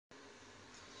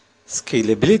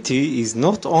Scalability is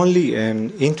not only an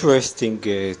interesting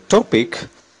topic,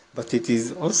 but it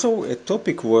is also a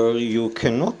topic where you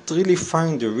cannot really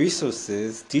find the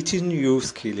resources teaching you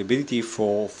scalability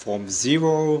from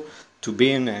zero to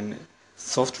being a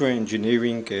software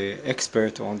engineering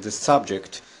expert on the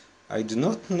subject. I do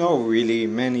not know really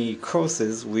many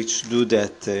courses which do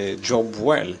that job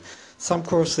well. Some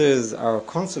courses are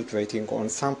concentrating on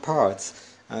some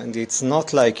parts, and it's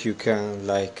not like you can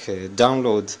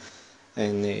download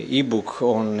an ebook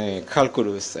on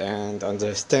calculus and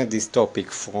understand this topic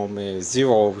from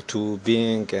zero to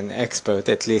being an expert,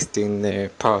 at least in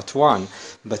part one,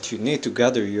 but you need to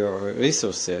gather your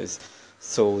resources.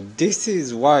 So this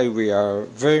is why we are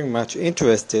very much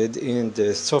interested in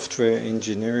the software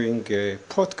engineering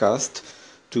podcast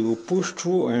to push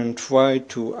through and try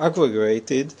to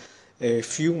aggregate it a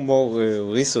few more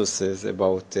resources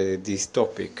about this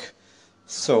topic.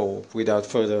 So without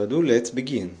further ado, let's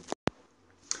begin.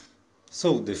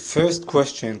 So the first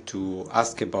question to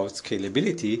ask about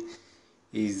scalability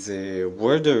is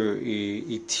whether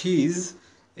it is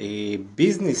a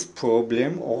business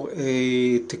problem or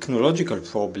a technological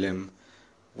problem.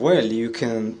 Well, you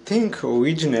can think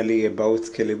originally about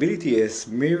scalability as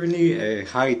merely a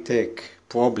high-tech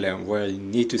problem where you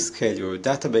need to scale your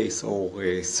database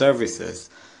or services.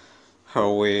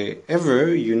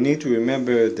 However, you need to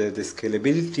remember that the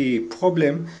scalability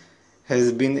problem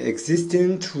has been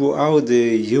existing throughout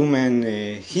the human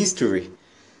history.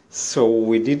 So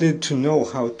we needed to know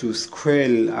how to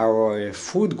scale our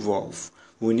food growth.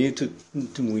 We needed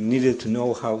to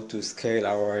know how to scale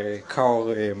our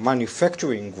car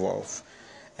manufacturing growth.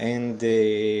 And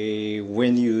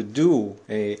when you do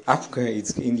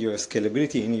upgrades in your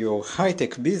scalability in your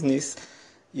high-tech business,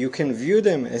 you can view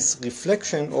them as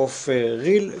reflection of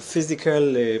real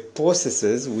physical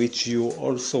processes which you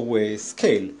also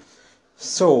scale.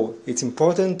 So it's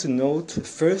important to note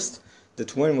first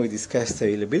that when we discuss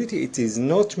scalability, it is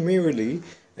not merely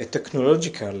a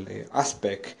technological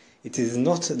aspect. It is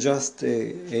not just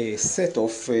a set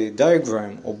of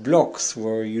diagram or blocks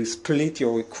where you split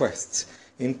your requests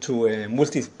into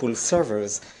multiple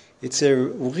servers. It's a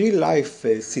real life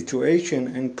situation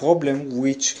and problem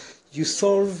which you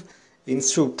solve in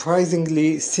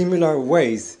surprisingly similar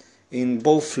ways in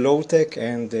both low-tech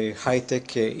and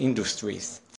high-tech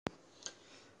industries.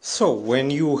 So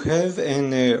when you have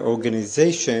an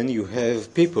organization, you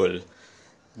have people.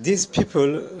 These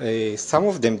people, some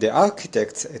of them, the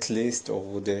architects at least,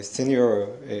 or the senior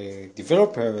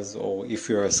developers, or if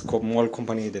you're a small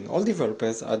company, then all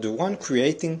developers are the one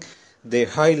creating the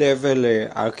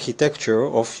high-level architecture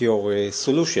of your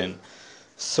solution.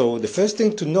 So the first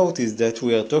thing to note is that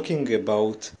we are talking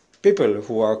about people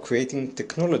who are creating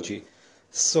technology.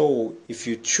 So if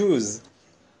you choose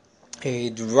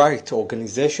the right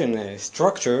organization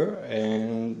structure,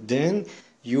 and then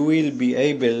you will be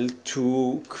able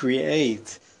to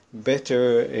create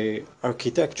better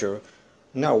architecture.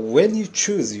 Now, when you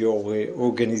choose your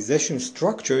organization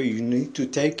structure, you need to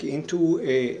take into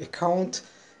account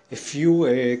a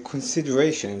few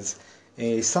considerations.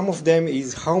 Some of them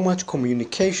is how much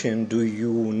communication do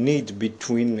you need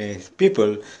between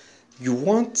people. You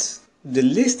want the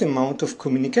least amount of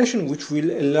communication which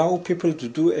will allow people to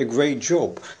do a great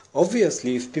job.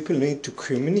 Obviously, if people need to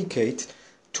communicate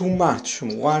too much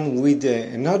one with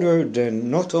another,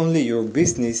 then not only your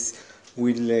business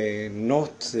will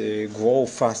not grow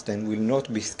fast and will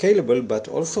not be scalable, but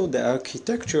also the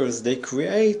architectures they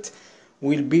create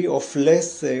will be of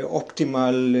less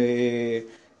optimal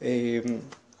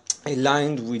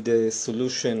aligned with the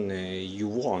solution you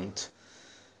want.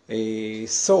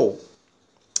 So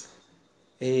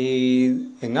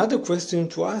another question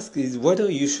to ask is whether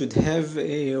you should have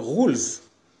rules,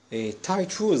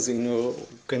 tight rules in your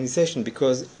organization,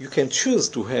 because you can choose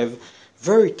to have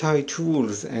very tight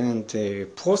rules and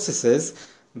processes,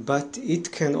 but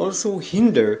it can also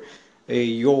hinder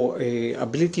your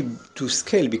ability to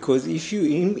scale, because if you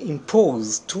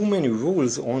impose too many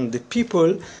rules on the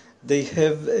people, they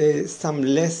have some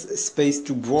less space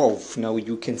to grow. Now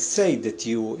you can say that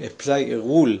you apply a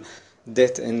rule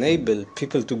that enable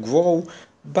people to grow,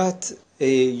 but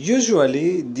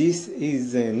usually this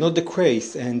is not the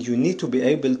case, and you need to be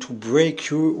able to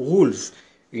break your rules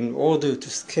in order to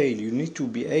scale. You need to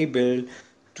be able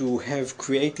to have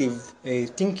creative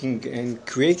thinking, and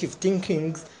creative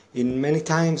thinking in many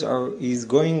times is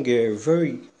going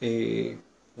very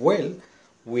well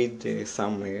with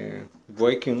some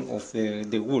breaking of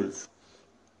the rules.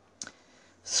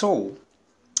 So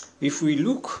If we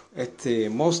look at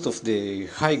most of the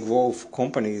high growth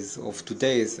companies of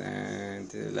today's,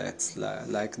 and let's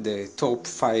like the top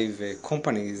 5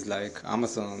 companies like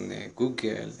Amazon,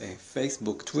 Google,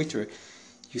 Facebook, Twitter,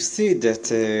 you see that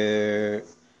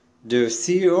the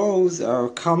CEOs are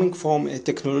coming from a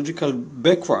technological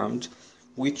background,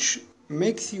 which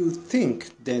makes you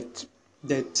think that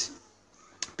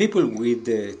people with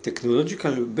a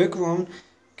technological background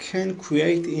can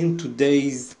create in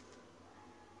today's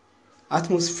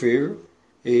atmosphere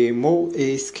more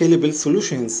scalable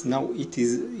solutions. Now it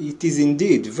is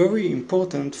indeed very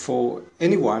important for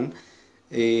anyone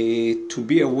to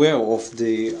be aware of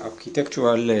the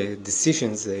architectural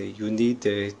decisions you need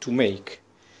to make.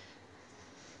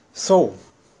 So,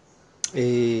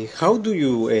 how do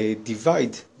you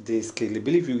divide the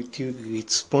scalability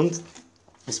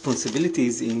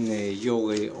responsibilities in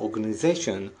your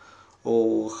organization,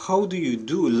 or how do you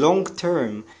do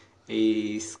long-term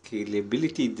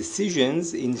scalability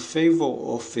decisions in favor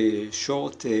of a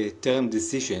short-term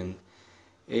decision?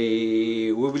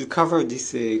 We will cover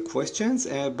these questions,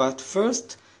 but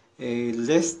first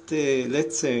let's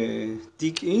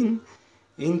dig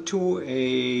into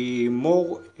a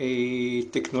more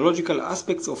technological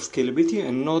aspects of scalability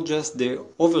and not just the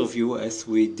overview as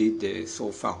we did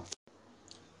so far.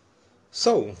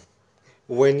 So,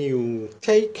 when you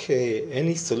take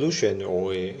any solution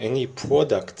or any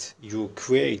product you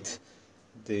create,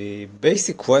 the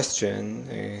basic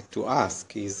question to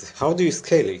ask is, how do you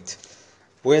scale it?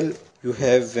 Well, you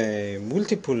have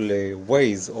multiple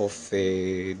ways of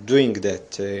doing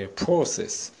that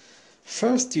process.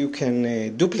 First, you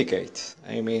can duplicate.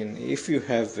 I mean, if you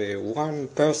have one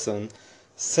person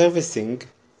servicing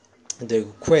the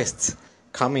requests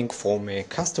coming from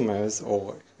customers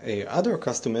or other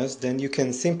customers, then you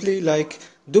can simply like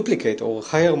duplicate or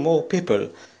hire more people.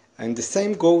 And the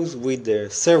same goes with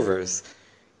the servers.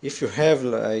 If you have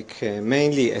like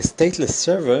mainly a stateless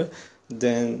server,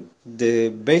 then the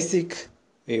basic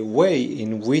way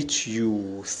in which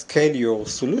you scale your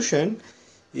solution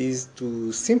is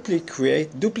to simply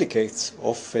create duplicates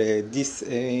of this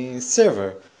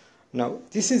server. Now,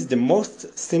 this is the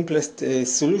most simplest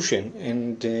solution,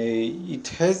 and it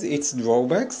has its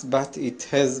drawbacks, but it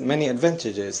has many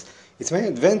advantages. Its main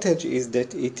advantage is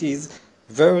that it is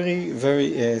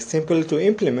very simple to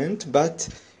implement, but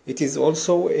it is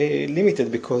also limited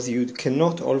because you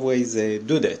cannot always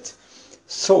do that.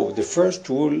 So the first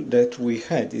rule that we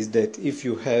had is that if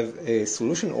you have a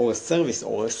solution or a service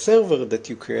or a server that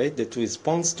you create that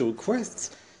responds to requests,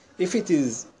 if it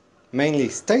is mainly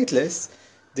stateless,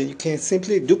 then you can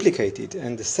simply duplicate it.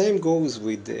 And the same goes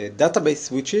with a database,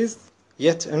 which is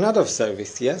yet another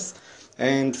service, yes?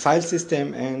 And file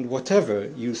system and whatever.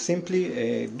 You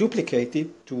simply duplicate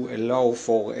it to allow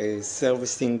for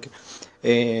servicing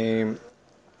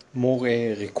more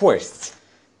requests.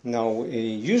 Now,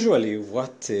 usually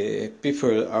what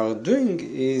people are doing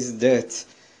is that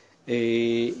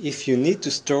if you need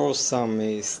to store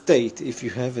some state, if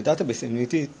you have a database and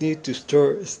you need to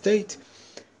store state,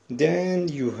 then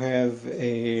you have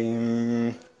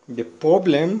the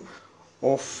problem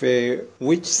of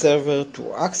which server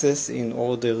to access in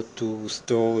order to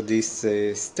store this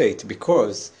state.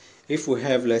 Because if we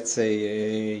have, let's say,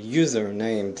 a user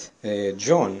named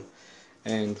John,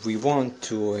 and we want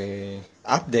to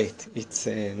update its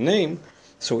name,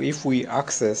 so if we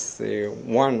access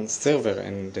one server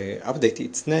and update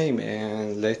its name,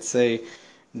 and let's say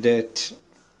that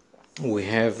we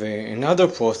have another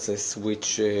process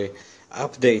which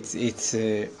updates its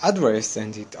address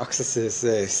and it accesses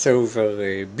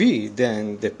server B,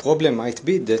 then the problem might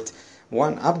be that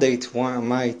one update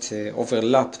might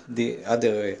overlap the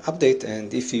other update,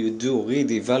 and if you do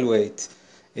read evaluate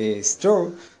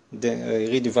store, then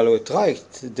read evaluate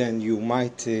write, then you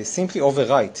might simply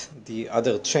overwrite the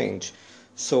other change.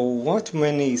 So what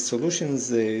many solutions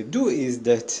do is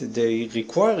that they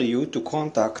require you to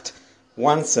contact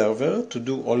one server to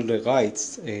do all the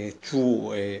writes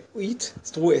through a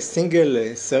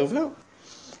single server,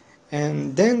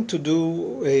 and then to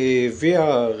do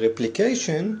via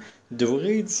replication the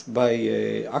reads by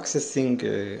accessing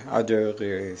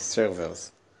other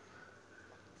servers.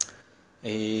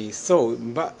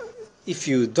 But if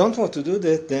you don't want to do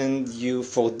that, then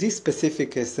for this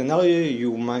specific scenario,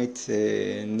 you might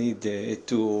need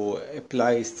to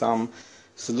apply some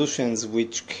solutions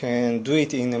which can do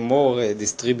it in a more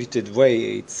distributed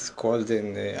way. It's called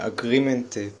an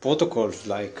agreement protocol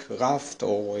like Raft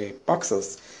or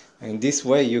Paxos. In this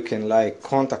way, you can like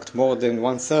contact more than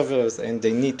one servers, and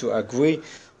they need to agree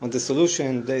on the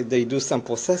solution. They do some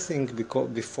processing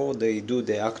before they do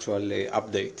the actual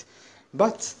update.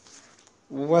 But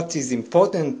what is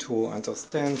important to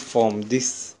understand from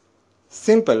this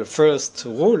simple first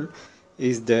rule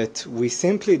is that we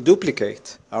simply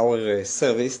duplicate our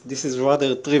service. This is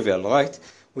rather trivial, right?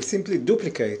 We simply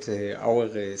duplicate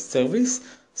our service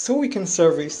so we can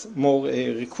service more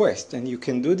requests. And you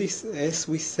can do this, as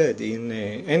we said, in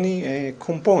any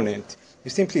component. You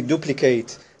simply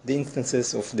duplicate the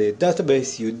instances of the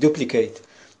database, you duplicate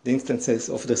the instances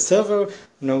of the server.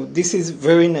 Now, this is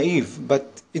very naive,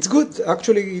 but it's good.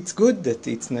 Actually, it's good that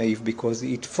it's naive because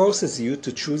it forces you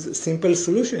to choose simple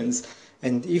solutions.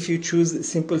 And if you choose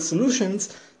simple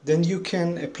solutions, then you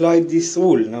can apply this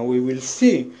rule. Now, we will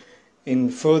see in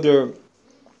further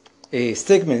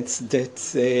segments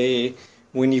that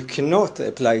when you cannot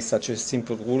apply such a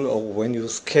simple rule, or when your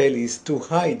scale is too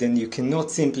high, then you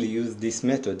cannot simply use this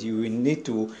method. You will need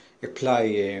to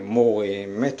apply more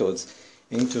methods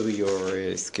into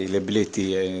your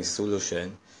scalability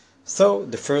solution. So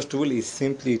the first rule is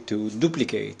simply to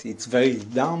duplicate. It's very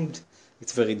dumb.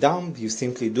 You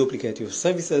simply duplicate your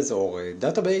services or a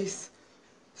database.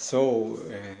 So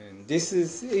this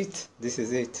is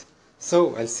it.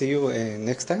 So I'll see you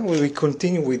next time. We will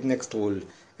continue with next rule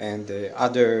and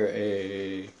other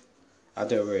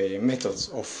methods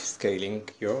of scaling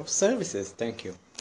your services. Thank you.